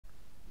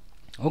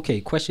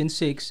Okay, question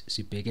 6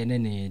 sibhekene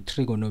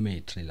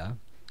ne-trigonometry la.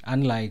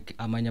 Unlike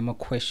amanye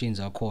ama-questions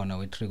akhona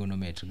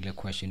we-trigonometry kule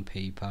question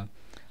paper,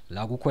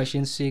 la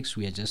ku-question 6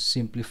 we are just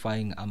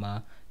simplifying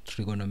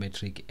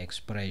ama-trigonometric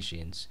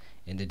expressions.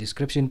 In the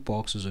description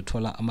box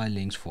uzothola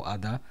ama-links for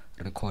other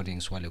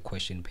recordings wale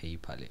question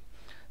paper le.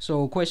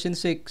 So question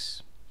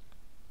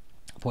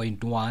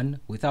 6.1,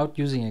 without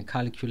using a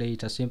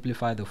calculator,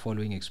 simplify the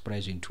following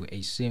expression to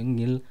a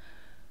single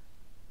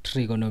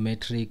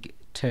trigonometric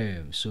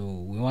term. So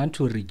we want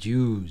to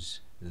reduce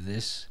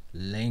this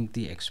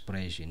lengthy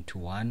expression to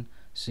one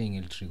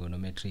single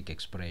trigonometric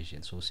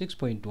expression. So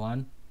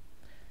 6.1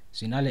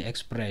 sinale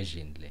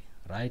expression le,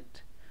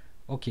 right?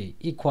 Okay,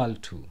 equal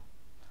to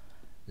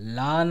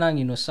lana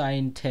ngino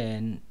sine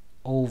 10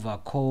 over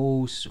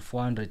cos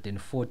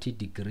 440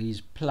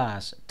 degrees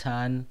plus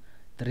tan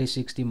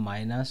 360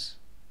 minus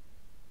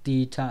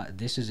theta.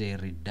 This is a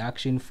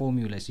reduction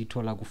formula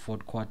sithola ku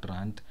fourth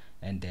quadrant,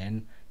 and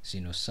then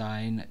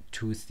sine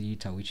 2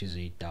 theta, which is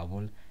a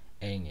double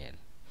angle.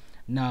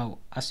 Now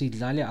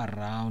asidlale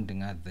around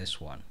at this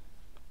one.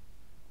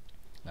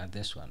 I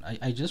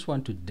just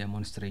want to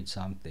demonstrate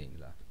something.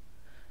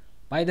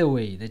 By the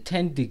way, the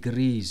 10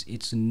 degrees,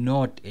 it's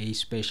not a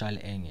special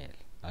angle.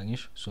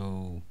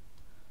 So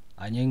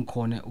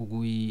anyengikhona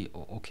ukuyi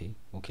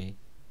okay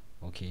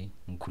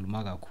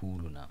ngikhuluma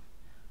kakhulu na.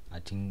 I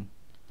think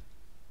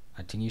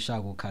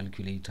isha ku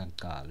calculator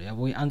kuqala.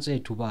 Yabo i-answer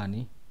yethu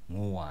bani?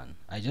 Ngo-1.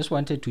 I just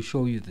wanted to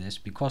show you this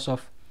because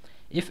of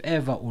if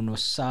ever uno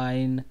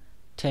sine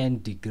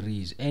 10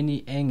 degrees,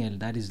 any angle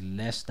that is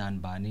less than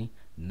bani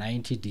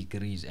 90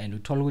 degrees, and we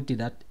told you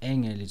that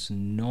angle is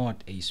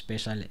not a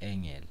special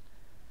angle,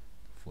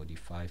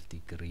 45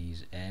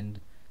 degrees and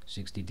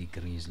 60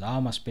 degrees.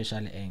 La ma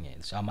special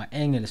angles. Ama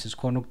angles is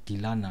khona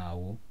ukudila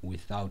nawo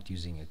without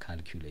using a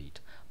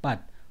calculator.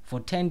 But for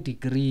 10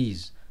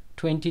 degrees,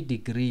 20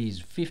 degrees,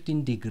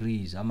 15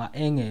 degrees, ama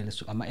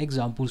angles, ama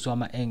examples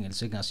ama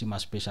angles ma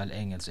special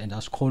angles, and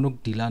asikhona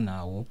ukudila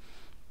nawo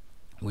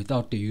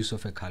without the use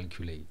of a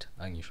calculator.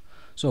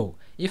 So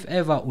if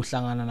ever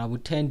uhlangana nabo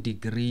 10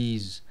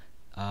 degrees,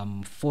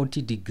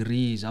 40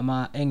 degrees,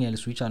 ama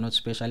angles which are not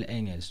special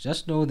angles,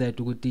 just know that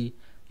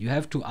you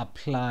have to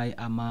apply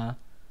ama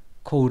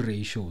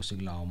co-ratios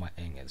kulawo ma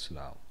angles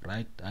lawo,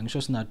 right?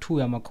 Angisho sina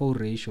 2 ama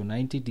co-ratio,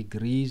 90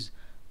 degrees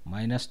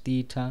minus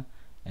theta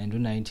and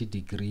 90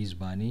 degrees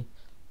bani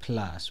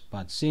plus.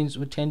 But since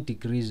 10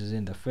 degrees is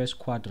in the first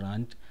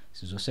quadrant,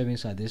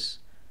 sizosebenzisa this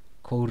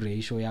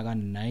co-ratio yaka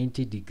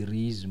 90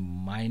 degrees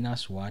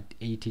minus what?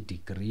 80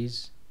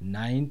 degrees.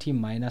 90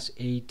 minus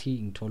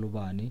 80 ngithola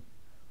ubani?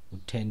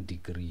 10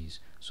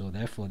 degrees. So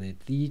therefore the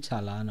theta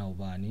lana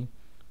ubani?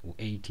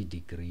 80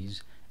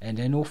 degrees. And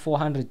then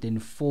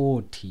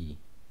 440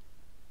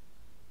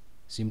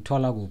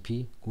 simthola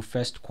kuphi? Ku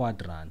first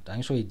quadrant.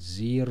 Angisho it's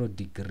 0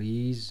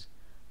 degrees,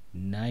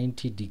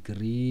 90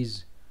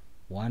 degrees,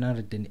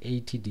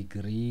 180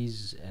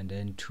 degrees, and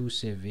then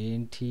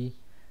 270,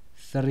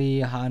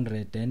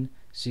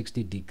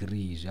 360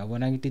 degrees.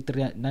 Yabona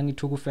ngithi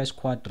nangithi ku first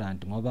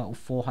quadrant ngoba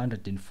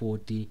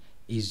u440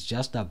 is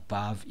just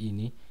above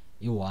ini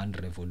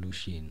i1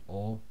 revolution,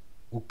 or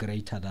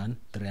greater than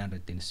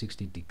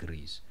 360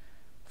 degrees.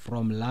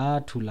 From la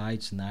to la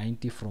it's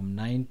 90, from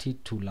 90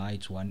 to la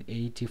it's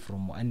 180,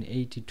 from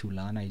 180 to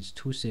lana it's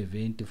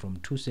 270, from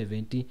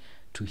 270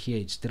 to here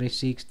it's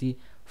 360,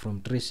 from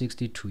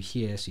 360 to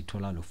here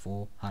sithola lo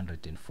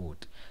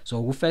 440.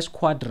 So ku first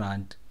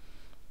quadrant,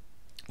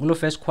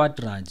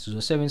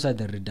 sizosebenzisa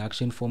the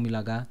reduction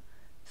formula ka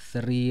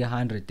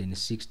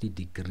 360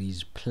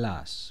 degrees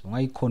plus.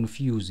 Why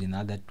confuse in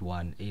that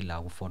one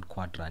la fourth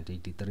quadrant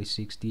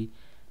 360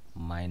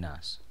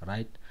 minus,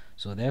 right?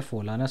 So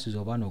therefore lana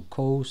sizoba no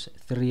cos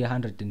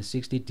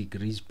 360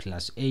 degrees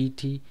plus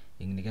 80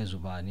 inginikeza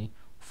ubani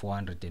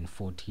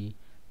 440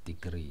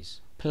 degrees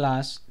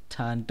plus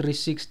tan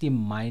 360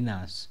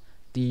 minus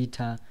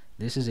theta.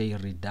 This is a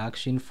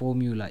reduction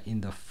formula in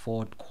the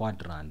fourth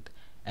quadrant,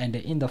 and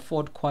in the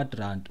fourth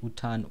quadrant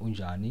utan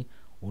unjani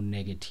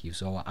negative.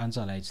 So our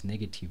answer is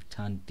negative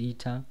tan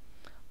theta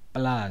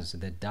plus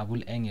the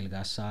double angle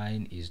ga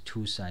sine is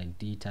 2 sine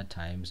theta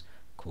times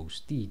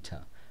cos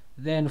theta.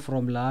 Then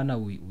from lana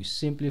we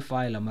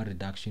simplify lama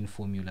reduction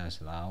formulas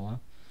lawa,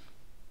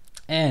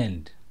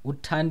 and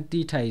tan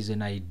theta is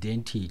an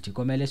identity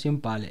komele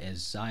simbhale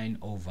as sine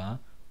over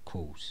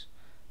cos.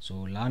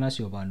 So lana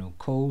siyoba no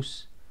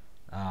cos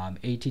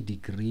 80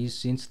 degrees,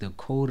 since the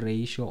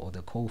co-ratio or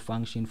the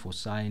co-function for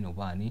sine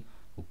ubani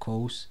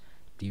cos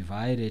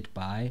divided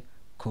by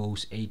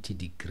cos 80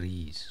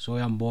 degrees. So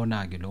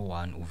yambona ke lo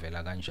one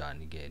uvela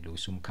kanjani ke lo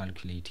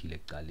sumcalculate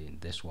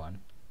ekuqaleni. This one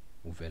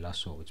uvela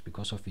so it's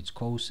because of its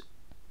cos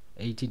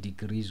 80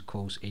 degrees,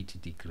 cos 80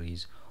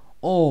 degrees,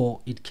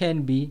 or it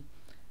can be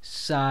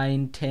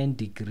sine 10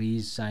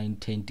 degrees, sine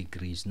 10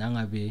 degrees.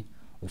 Nangabe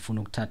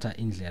ufuna ukuthatha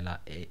indlela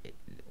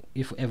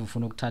if ever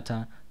ufuna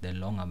ukuthatha the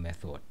longer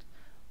method,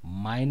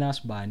 minus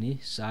bani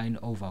sine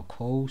over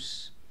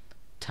cos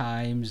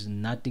times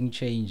nothing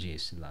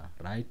changes la,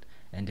 right?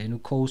 And then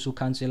cos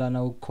ucancela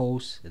now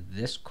cos,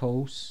 this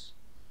cos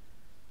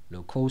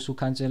lo cos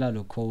ucancela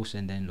lo cos,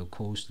 and then lo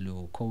cos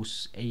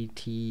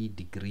 80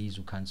 degrees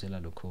ucancela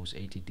lo cos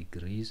 80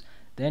 degrees.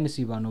 Then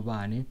siba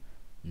nobani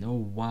no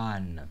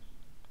 1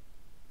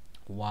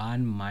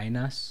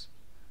 minus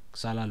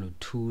kusala lo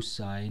 2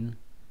 sine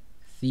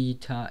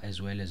theta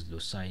as well as lo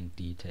sine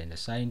theta, and the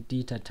sine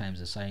theta times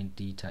the sine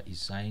theta is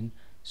sine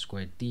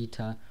squared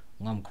theta.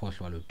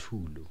 Ungamkhohlwa lo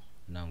 2 lo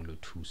nang lo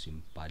 2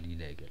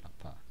 simbhalileke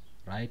lapha,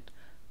 right?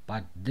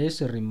 But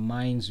this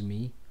reminds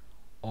me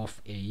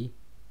of a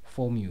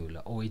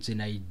formula, or it's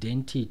an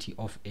identity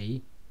of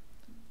a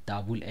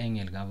double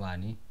angle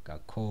kabani ka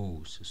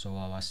cos. So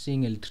our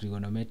single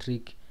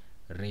trigonometric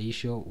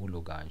ratio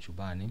uloganju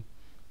bani,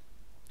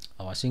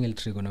 our single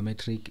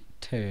trigonometric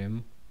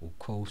term u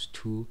cos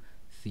 2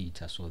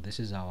 theta. So this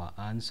is our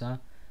answer,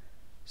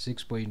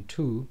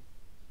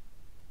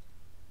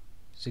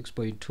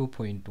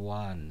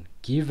 6.2.1.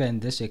 given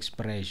this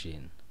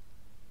expression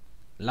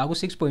lagu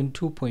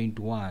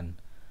 6.2.1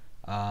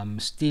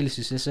 still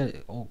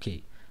sisese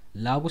okay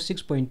lagu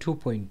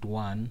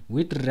 6.2.1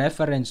 with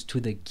reference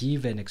to the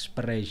given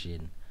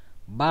expression,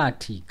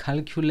 but he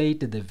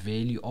calculated the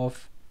value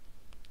of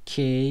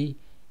k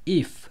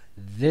if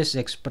this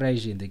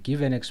expression, the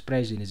given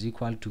expression, is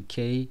equal to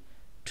k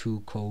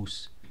 2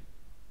 cos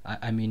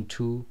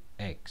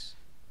 2x,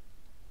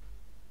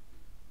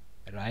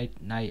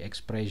 right? Now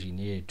expression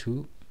here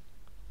 2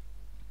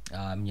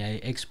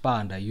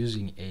 expand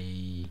using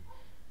a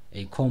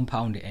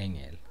compound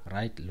angle,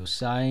 right? Lo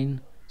sine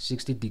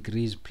 60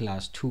 degrees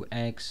plus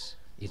 2x,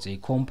 it's a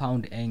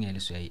compound angle,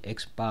 so I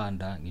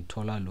expand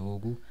ngithola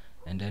logu,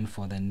 and then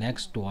for the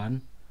next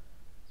one,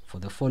 for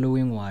the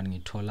following one,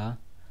 ngithola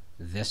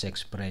this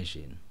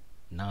expression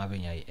nangabe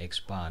ngiyayi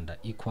expand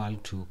equal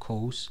to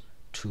cos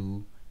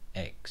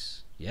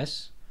 2x.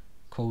 Yes,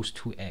 cos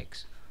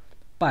 2x.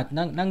 But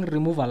nang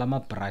remove alama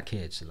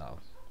brackets law,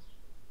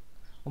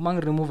 uma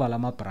remove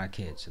alama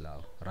brackets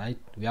law, right?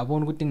 We are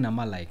going to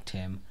nama like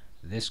term,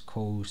 this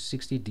cos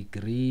 60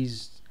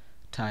 degrees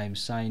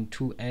times sine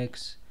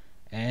 2x,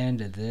 and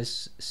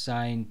this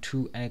sine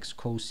 2x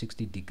cos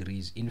 60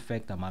 degrees. In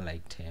fact, ama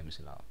like terms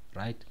now,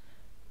 right?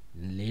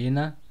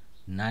 Lena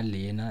na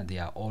lena, they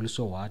are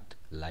also what?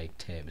 Like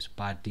terms,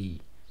 but the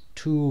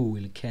two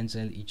will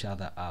cancel each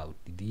other out.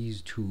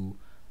 These two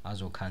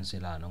azo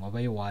cancelana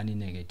ngoba i1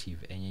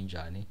 negative enye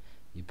njani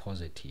i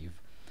positive,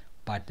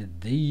 but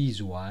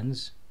these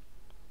ones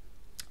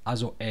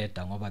azo add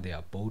ngoba they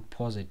are both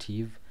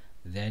positive.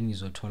 Then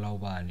izothola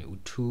ubani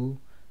u2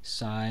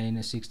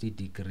 sine 60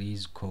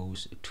 degrees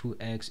cos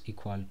 2x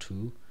equal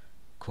to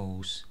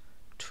cos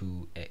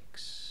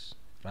 2x,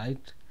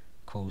 right?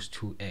 Cos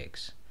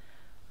 2x.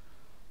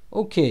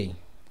 Okay,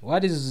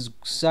 what is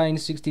sine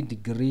 60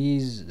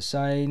 degrees?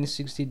 Sine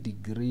 60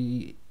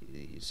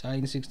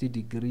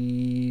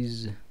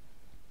 degrees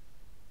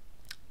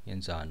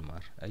yenzani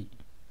mar ay.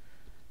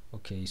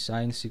 Okay,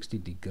 sine 60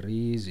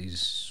 degrees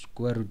is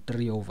square root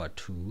 3 over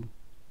 2,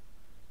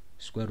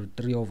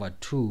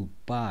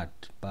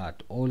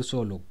 but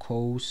also lo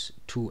cos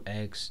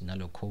 2x na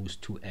lo cos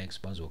 2x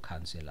bazo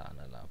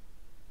cancelana la.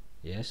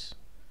 Yes,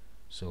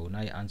 so now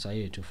answer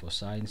yethu for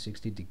sine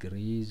 60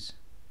 degrees,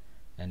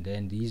 and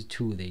then these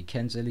two, they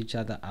cancel each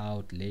other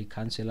out, le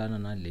cancelana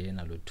na le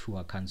na lo 2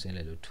 a cancel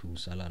lo 2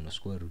 sala no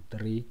square root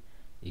 3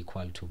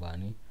 equal to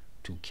bani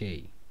to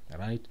k,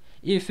 right?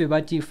 If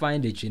you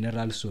find a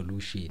general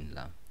solution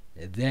la,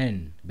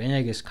 then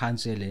bengeke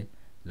cancel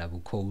la bu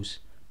cos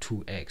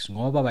 2x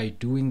ngoba by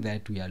doing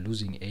that we are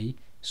losing a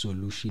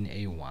solution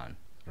a1,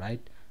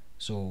 right?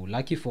 So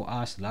lucky for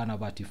us lana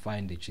bathi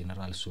find the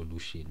general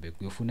solution,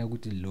 bekuyofuna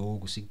ukuthi lo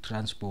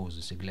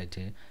kusikutranspose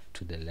sikulethe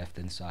to the left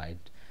hand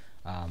side,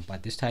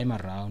 but this time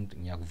around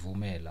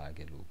ngiyakuvumela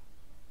ke lo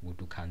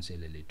ukuthi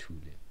ucancel le 2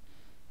 le.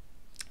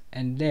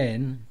 And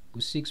then ku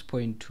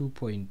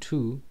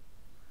 6.2.2,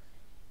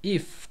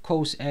 if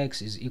cos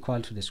x is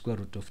equal to the square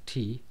root of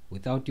t,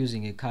 without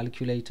using a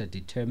calculator,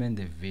 determine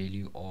the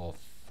value of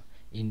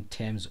in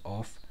terms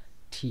of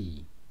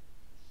t.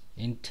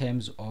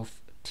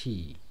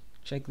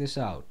 Check this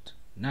out.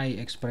 Now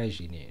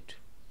expression it,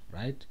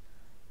 right?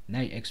 Now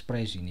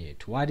expression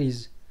it. What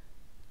is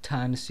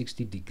tan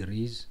 60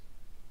 degrees?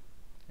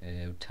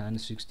 Tan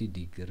 60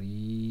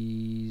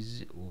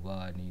 degrees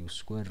over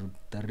square root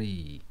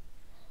 3.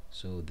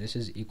 So this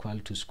is equal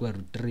to square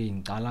root 3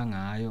 ngicala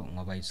ngayo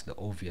ngoba it's the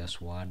obvious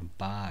one,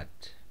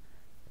 but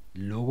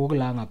logo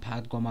kulanga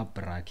phakathi kwama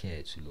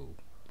brackets lo,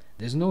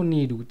 there's no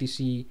need ukuthi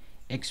si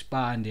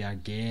expand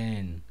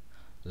again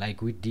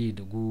like we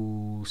did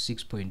ku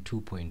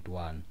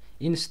 6.2.1.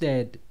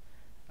 Instead,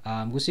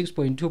 ku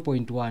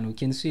 6.2.1 we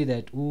can see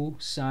that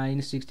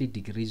sine 60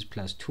 degrees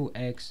plus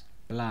 2x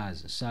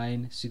plus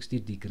sine 60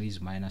 degrees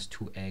minus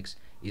 2x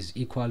is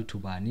equal to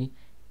bani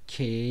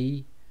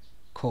k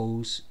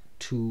cos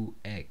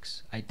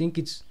 2x. I think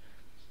it's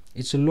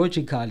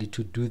logically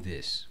to do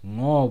this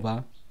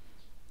ngoba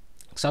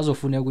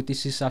kusazofuneka ukuthi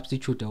si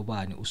substitute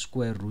ubani u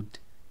square root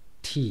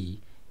t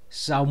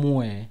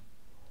somewhere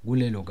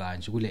kulelo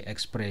kanje kule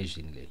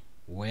expression le,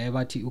 where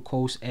bathi u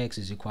cos x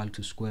is equal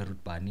to square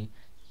root bani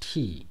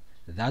t.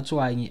 That's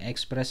why I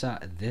express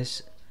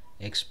this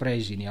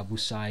expression yabu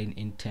sign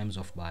in terms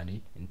of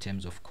bani, in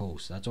terms of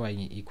cos. That's why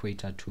I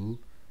equate to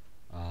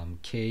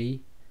k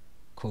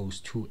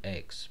cos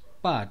 2x.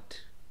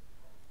 But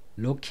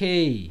lo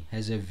k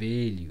has a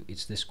value.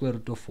 It's the square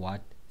root of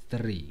what?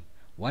 3.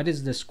 What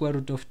is the square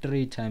root of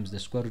 3 times the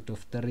square root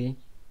of 3?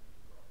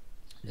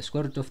 The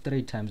square root of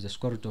 3 times the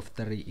square root of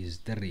 3 is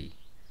 3.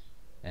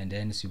 And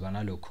then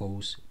sibanalo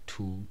cos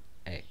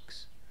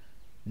 2x.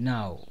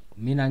 Now,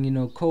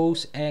 meaning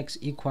cos x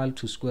equal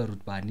to square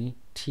root bani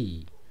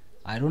t.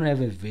 I don't have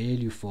a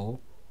value for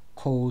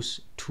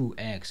cos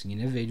 2x.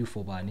 I have a value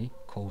for bani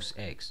cos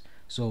x.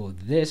 So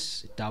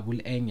this double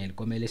angle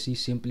komele si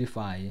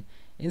simplify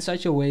in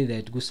such a way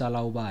that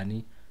kusala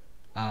ubani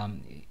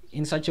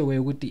in such a way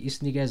ukuthi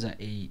isinikeza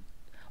a,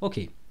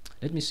 okay,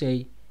 let me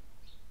say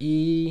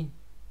it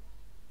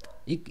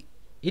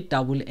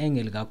double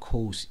angle ka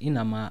cos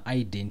inama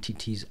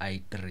identities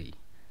i3.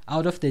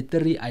 Out of the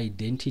 3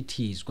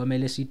 identities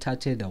komele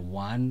sithathe the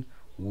one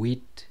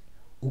with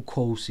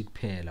cos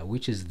kuphela,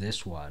 which is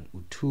this one,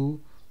 2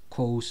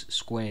 cos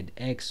squared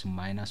x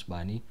minus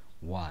bani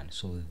 1.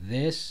 So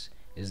this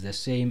is the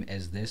same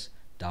as this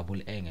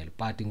double angle,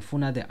 but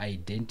ngifuna the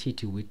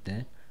identity with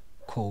the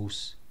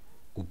cos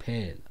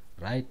kuphela,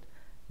 right?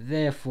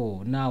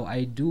 Therefore now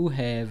I do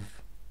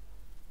have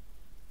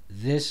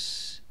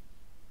this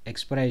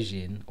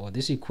expression or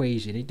this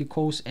equation, it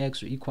cos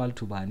x equal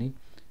to bani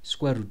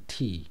square root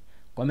t.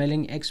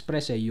 Kwamele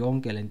express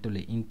yonke lento le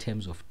in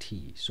terms of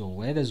t. So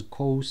where there's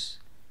cos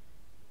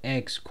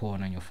x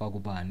khona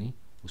ngiyofaka ubani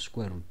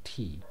square root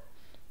t.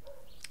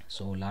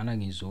 So lana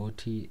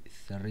ngizothi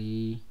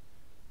 3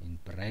 in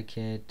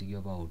bracket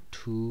about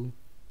 2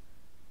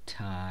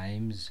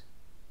 times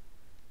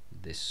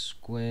the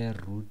square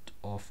root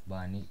of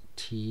bani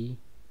t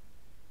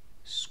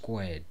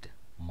squared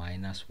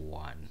minus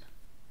 1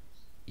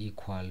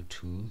 equal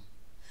to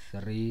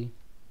 2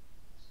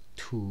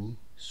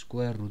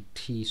 square root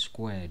t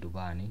squared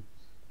ubani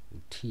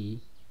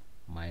t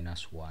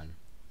minus 1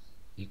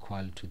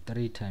 equal to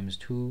 3 times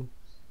 2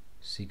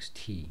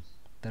 6t.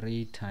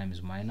 3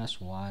 times minus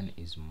 1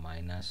 is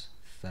minus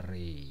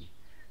 3.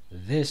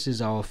 This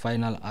is our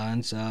final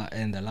answer,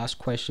 and the last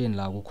question,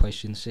 lago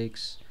question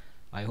 6.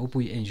 I hope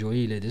we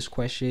enjoy this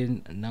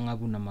question.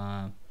 Nangabu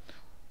nama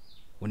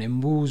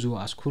unembuzo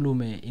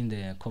asikhulume in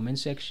the comment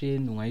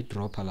section,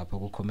 ungayidropha lapha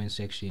ku comment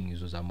section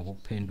ngizozama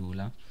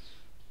ukuphendula.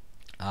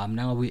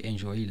 Nangabu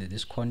enjoy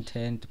this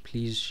content,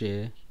 please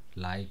share,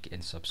 like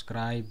and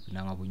subscribe.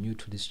 Nangabu new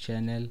to this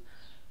channel.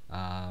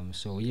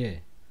 So yeah,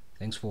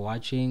 thanks for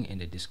watching. In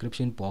the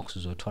description box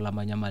uzothola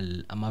amanye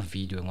ama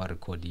video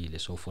engiwarecordile.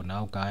 So for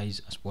now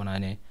guys,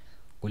 asibonane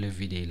kule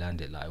video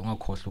ilandelayo.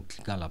 Ungakhohlwa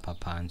ukuklikka lapha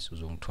phansi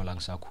uzongithola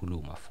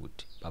ngisakhuluma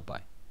futhi. Bye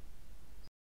bye.